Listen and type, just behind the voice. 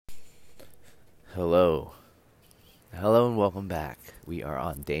Hello. Hello and welcome back. We are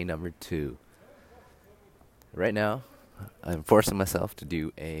on day number 2. Right now, I'm forcing myself to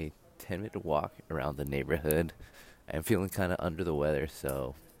do a 10-minute walk around the neighborhood. I'm feeling kind of under the weather,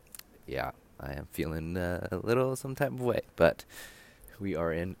 so yeah, I am feeling a little some type of way. But we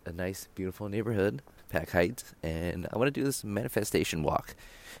are in a nice, beautiful neighborhood, Pack Heights, and I want to do this manifestation walk,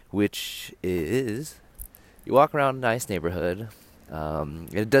 which is you walk around a nice neighborhood.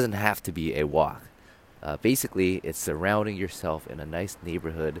 It doesn't have to be a walk. Basically, it's surrounding yourself in a nice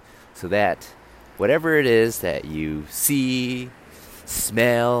neighborhood so that whatever it is that you see,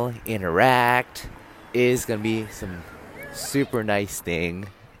 smell, interact is going to be some super nice thing,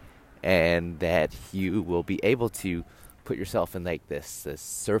 and that you will be able to put yourself in like this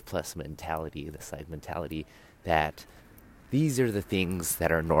surplus mentality, this like mentality that these are the things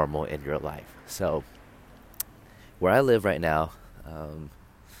that are normal in your life. So, where I live right now,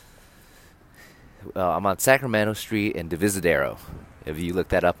 I'm on Sacramento Street in Divisadero. If you look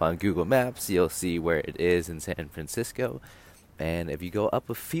that up on Google Maps, you'll see where it is in San Francisco. And if you go up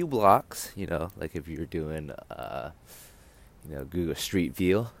a few blocks, like if you're doing, Google Street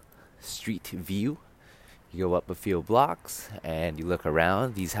View, you go up a few blocks and you look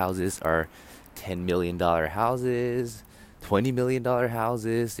around. These houses are $10 million houses, $20 million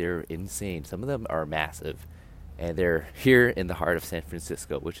houses. They're insane. Some of them are massive. And they're here in the heart of San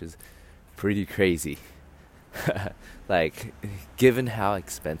Francisco, which is pretty crazy. Like, given how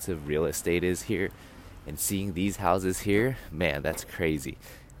expensive real estate is here, and seeing these houses here, man, that's crazy.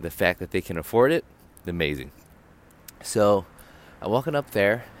 The fact that they can afford it, amazing. So, I'm walking up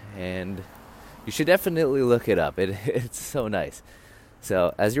there, and you should definitely look it up. It's so nice.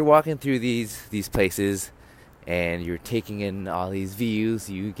 So, as you're walking through these places, and you're taking in all these views,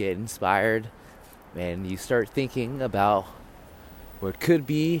 you get inspired, and you start thinking about what could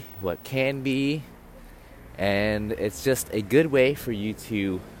be, what can be, and it's just a good way for you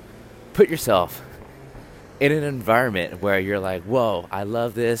to put yourself in an environment where you're like, whoa, I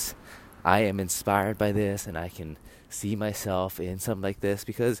love this, I am inspired by this, and I can see myself in something like this,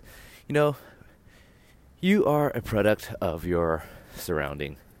 because, you are a product of your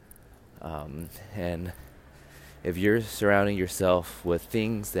surrounding, and if you're surrounding yourself with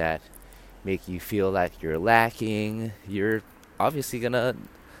things that make you feel like you're lacking, you're obviously gonna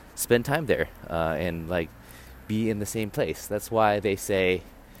spend time there and like be in the same place. That's why they say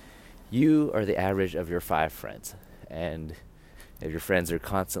you are the average of your 5 friends. And if your friends are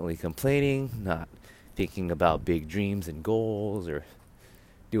constantly complaining, not thinking about big dreams and goals or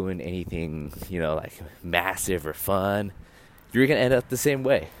doing anything, like massive or fun, you're gonna end up the same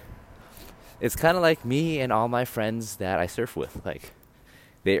way. It's kind of like me and all my friends that I surf with. Like,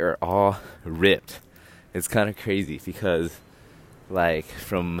 they are all ripped. It's kind of crazy because, like,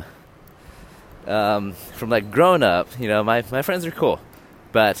 from like growing up, my friends are cool.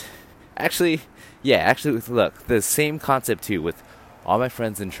 But actually, look, the same concept too with all my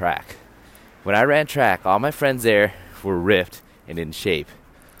friends in track. When I ran track, all my friends there were ripped and in shape.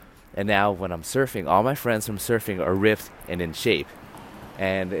 And now when I'm surfing, all my friends from surfing are ripped and in shape.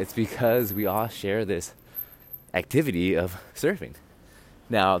 And it's because we all share this activity of surfing.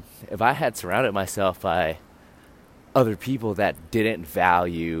 Now, if I had surrounded myself by other people that didn't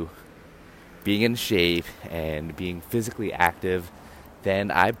value being in shape and being physically active,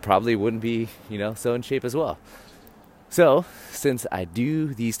 then I probably wouldn't be, so in shape as well. So, since I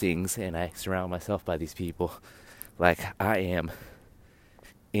do these things and I surround myself by these people, like, I am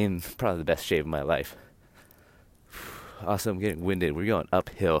in probably the best shape of my life. Also, I'm getting winded. We're going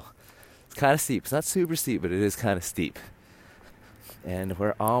uphill. It's kind of steep. It's not super steep, but it is kind of steep. And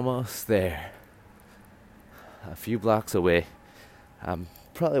we're almost there. A few blocks away.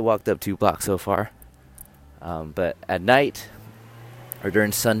 Probably walked up 2 blocks so far. But at night, or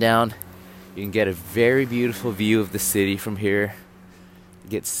during sundown, you can get a very beautiful view of the city from here.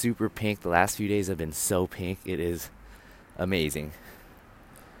 It gets super pink. The last few days have been so pink. It is amazing.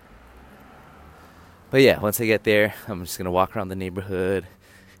 But yeah, once I get there, I'm just going to walk around the neighborhood,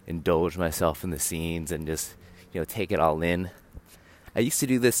 indulge myself in the scenes, and just, take it all in. I used to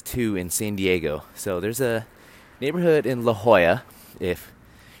do this too in San Diego. So there's a neighborhood in La Jolla. If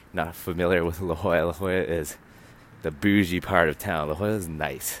you're not familiar with La Jolla is the bougie part of town. La Jolla is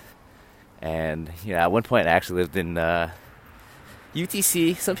nice. And, at one point I actually lived in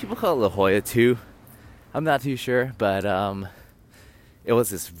UTC. Some people call it La Jolla too. I'm not too sure, but it was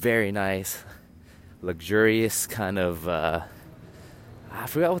this very nice, luxurious kind of, I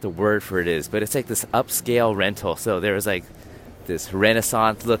forgot what the word for it is, but it's like this upscale rental. So there was like this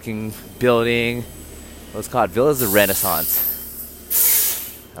Renaissance looking building. It was called Villas of Renaissance.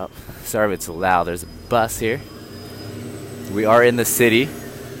 Oh, sorry if it's loud. There's a bus here. We are in the city.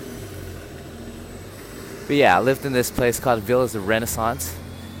 But yeah, I lived in this place called Villas of Renaissance.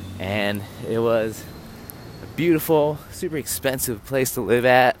 And it was a beautiful, super expensive place to live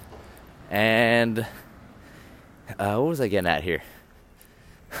at. And what was I getting at here?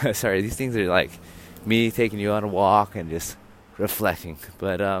 Sorry, these things are like me taking you on a walk and just reflecting.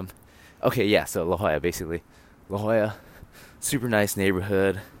 But okay, yeah, so La Jolla, basically. La Jolla, super nice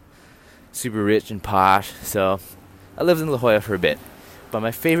neighborhood, super rich and posh. So I lived in La Jolla for a bit. But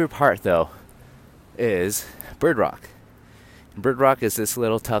my favorite part, though, is Bird Rock. Bird Rock is this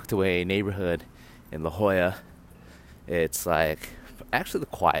little tucked away neighborhood in La Jolla. It's like actually the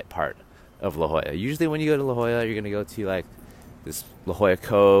quiet part of La Jolla. Usually when you go to La Jolla, you're going to go to like this La Jolla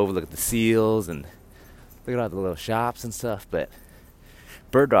Cove, look at the seals and look at all the little shops and stuff. But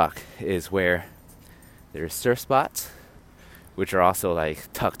Bird Rock is where there's surf spots, which are also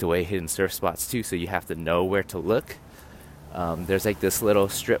like tucked away hidden surf spots too, so you have to know where to look. There's like this little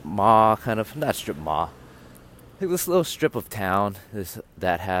strip mall, kind of, not strip mall, like this little strip of town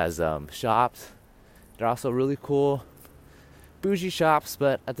that has shops. They're also really cool, bougie shops,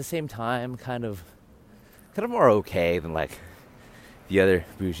 but at the same time kind of more okay than like the other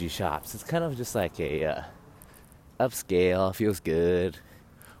bougie shops. It's kind of just like a upscale, feels good,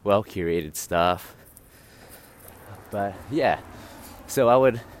 well curated stuff. But yeah, so I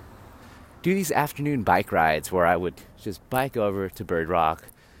would do these afternoon bike rides where I would just bike over to Bird Rock,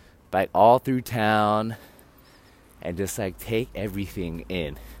 bike all through town, and just like take everything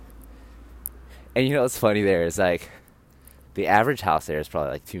in. And you know what's funny there is like the average house there is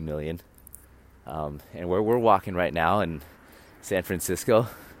probably like 2 million. And where we're walking right now in San Francisco,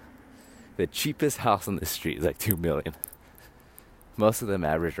 the cheapest house on the street is like 2 million. Most of them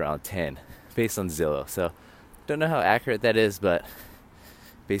average around 10 based on Zillow. So don't know how accurate that is, but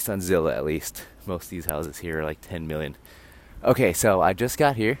based on Zillow at least, most of these houses here are like 10 million. Okay, so I just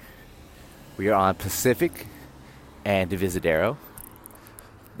got here. We are on Pacific and Divisadero.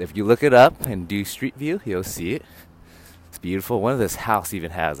 If you look it up and do Street View, you'll see it. It's beautiful. One of this house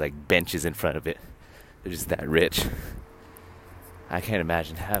even has like benches in front of it. They're just that rich. I can't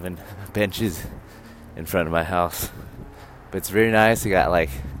imagine having benches in front of my house. But it's very nice. You got like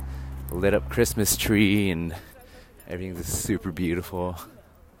a lit up Christmas tree and everything's just super beautiful.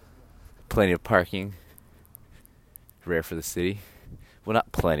 Plenty of parking. Rare for the city. Well,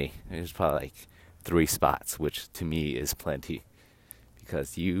 not plenty. There's probably like 3 spots, which to me is plenty.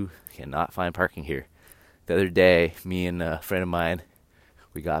 Because you cannot find parking here. The other day, me and a friend of mine,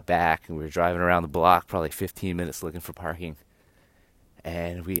 we got back and we were driving around the block, probably 15 minutes looking for parking.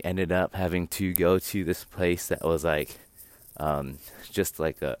 And we ended up having to go to this place that was like, just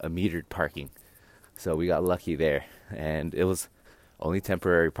like a metered parking. So we got lucky there. And it was only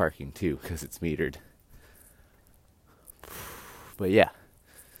temporary parking too, because it's metered. But yeah.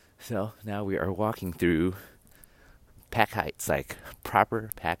 So now we are walking through Pac Heights, like proper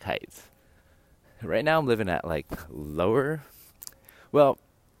Pac Heights. Right now I'm living at like lower. Well,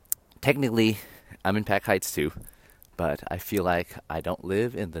 technically I'm in Pac Heights too, but I feel like I don't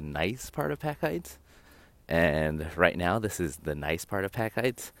live in the nice part of Pac Heights. And right now this is the nice part of Pac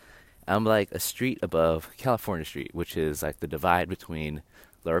Heights. I'm like a street above California Street, which is like the divide between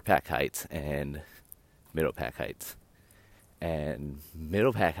Lower Pac Heights and Middle Pac Heights. And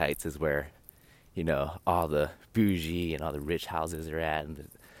Middle Pac Heights is where, you know, all the bougie and all the rich houses are at. And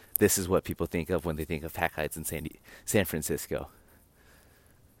this is what people think of when they think of Pac Heights in San Francisco.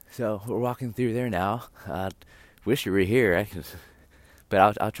 So we're walking through there now. Wish you were here.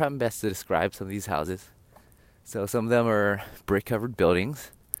 But I'll try my best to describe some of these houses. So some of them are brick-covered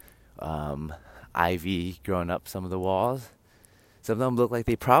buildings. Ivy growing up some of the walls. Some of them look like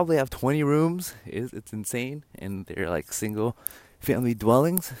they probably have 20 rooms. It's insane. And they're like single family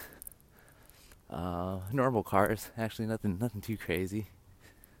dwellings. Normal cars. Actually nothing too crazy.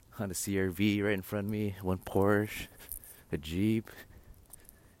 Honda CR-V right in front of me. One Porsche. A Jeep.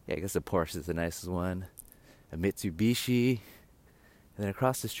 Yeah, I guess the Porsche is the nicest one. A Mitsubishi. And then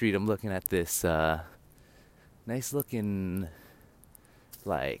across the street I'm looking at this nice looking,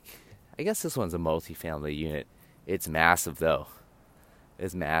 like, I guess this one's a multi-family unit. It's massive though.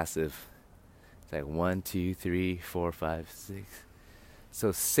 It's massive. It's like 1, 2, 3, 4, 5, 6.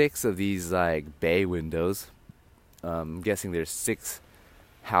 So 6 of these like bay windows. I'm guessing there's 6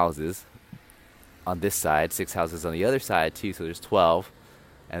 houses on this side, 6 houses on the other side too. So there's 12,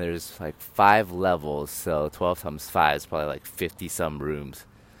 and there's like 5 levels. So 12 times 5 is probably like 50 some rooms.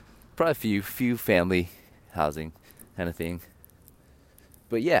 Probably a few family housing kind of thing.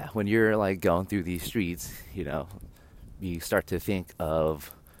 But yeah, when you're like going through these streets, you know, you start to think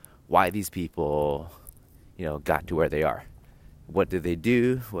of why these people, got to where they are. What did they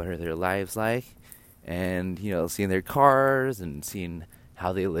do? What are their lives like? And, seeing their cars and seeing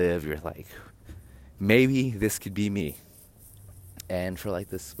how they live, you're like, maybe this could be me. And for like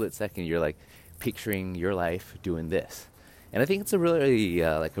this split second, you're like picturing your life doing this. And I think it's a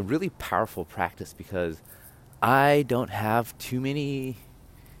really powerful practice, because I don't have too many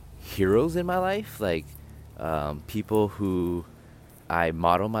heroes in my life, like people who I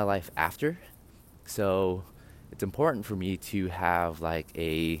model my life after. So it's important for me to have like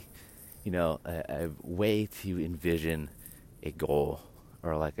a way to envision a goal,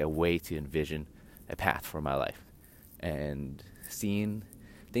 or like a way to envision a path for my life. And seeing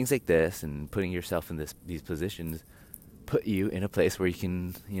things like this and putting yourself in these positions put you in a place where you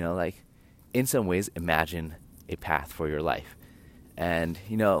can, in some ways imagine a path for your life. And,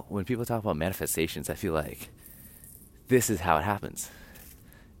 when people talk about manifestations, I feel like this is how it happens.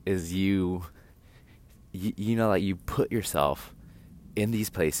 Is you put yourself in these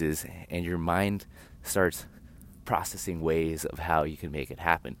places, and your mind starts processing ways of how you can make it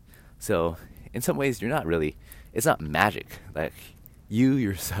happen. So in some ways, it's not magic. Like, you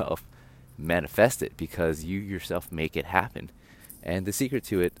yourself manifest it because you yourself make it happen. And the secret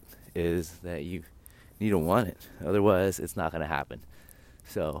to it is that you need to want it. Otherwise, it's not going to happen.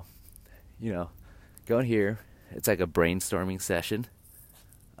 So, going here, it's like a brainstorming session.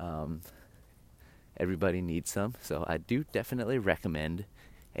 Everybody needs some. So I do definitely recommend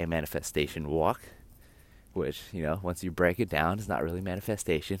a manifestation walk, which, once you break it down, it's not really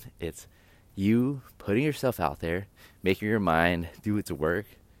manifestation. It's you putting yourself out there, making your mind do its work,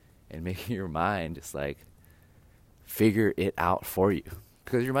 and making your mind just like figure it out for you,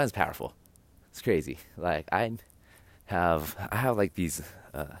 because your mind's powerful. It's crazy. Like, I have like these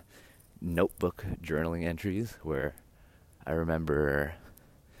notebook journaling entries where I remember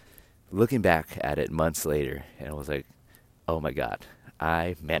looking back at it months later, and I was like, oh my God,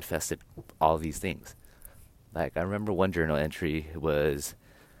 I manifested all these things. Like, I remember one journal entry was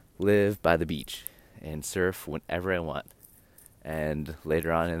live by the beach and surf whenever I want. And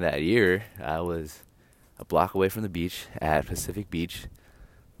later on in that year, I was a block away from the beach at Pacific Beach,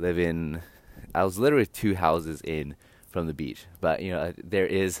 I was literally 2 houses in from the beach. But, there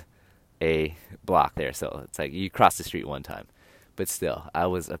is a block there, so it's like you cross the street one time. But still, I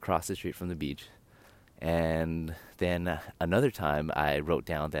was across the street from the beach. And then another time, I wrote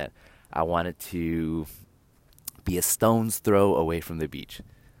down that I wanted to be a stone's throw away from the beach,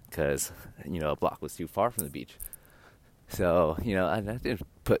 because, a block was too far from the beach. So, I didn't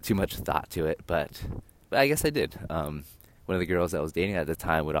put too much thought to it, but I guess I did. One of the girls I was dating at the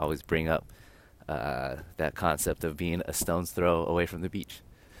time would always bring up that concept of being a stone's throw away from the beach.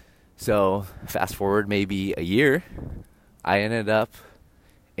 So, fast forward maybe a year, I ended up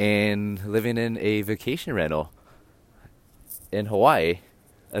living in a vacation rental in Hawaii,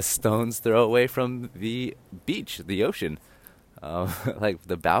 a stone's throw away from the beach, the ocean. Like,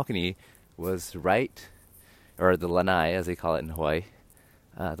 the balcony was right, or the lanai, as they call it in Hawaii.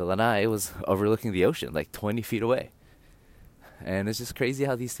 The lanai was overlooking the ocean, like 20 feet away. And it's just crazy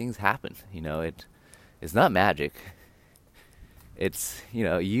how these things happen. It's not magic. It's,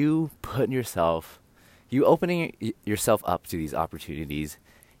 you putting yourself, you opening yourself up to these opportunities,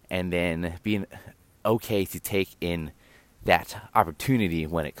 and then being okay to take in that opportunity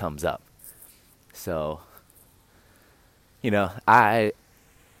when it comes up. So, I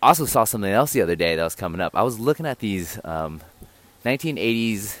also saw something else the other day that was coming up. I was looking at these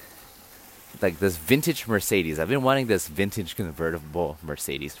 1980s, like this vintage Mercedes. I've been wanting this vintage convertible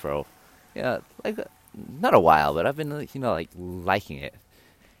Mercedes for, not a while, but I've been, liking it.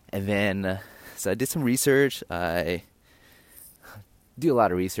 And then, so I did some research. I do a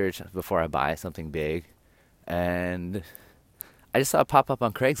lot of research before I buy something big. And I just saw it pop up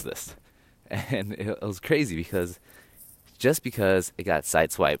on Craigslist. And it was crazy because it got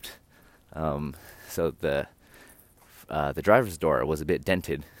sideswiped. So the driver's door was a bit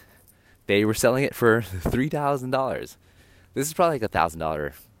dented. They were selling it for $3,000. This is probably like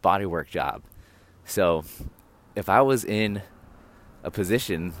 $1,000 bodywork job. So if I was in a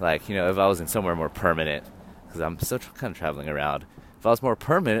position, like, if I was in somewhere more permanent, because I'm still kind of traveling around, if I was more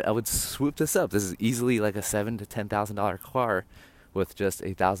permanent, I would swoop this up. This is easily like a $7,000 to $10,000 car with just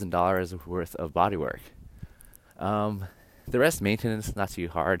 $1,000 worth of bodywork. The rest, maintenance, not too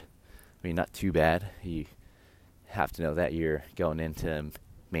hard. I mean, not too bad. You have to know that you're going in to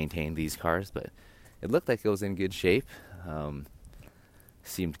maintain these cars, but it looked like it was in good shape.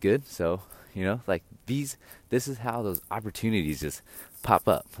 Seemed good. So, this is how those opportunities just pop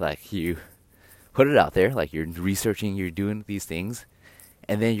up. Like, you put it out there, like you're researching, you're doing these things,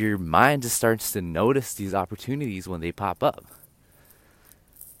 And then your mind just starts to notice these opportunities when they pop up.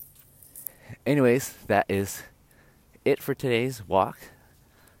 Anyways, that is it for today's walk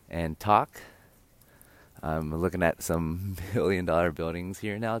and talk. I'm looking at some $1 million buildings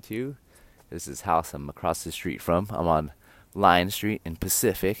here now too. This is house I'm across the street from. I'm on Lion Street in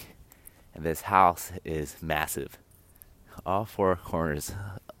Pacific, and this house is massive. All four corners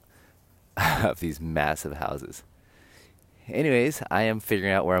of these massive houses. Anyways, I am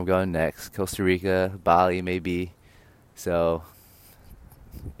figuring out where I'm going next. Costa Rica, Bali maybe. So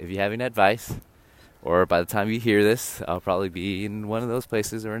if you have any advice, or by the time you hear this, I'll probably be in one of those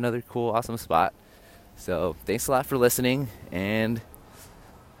places or another cool, awesome spot. So thanks a lot for listening, and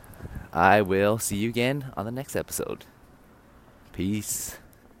I will see you again on the next episode. Peace.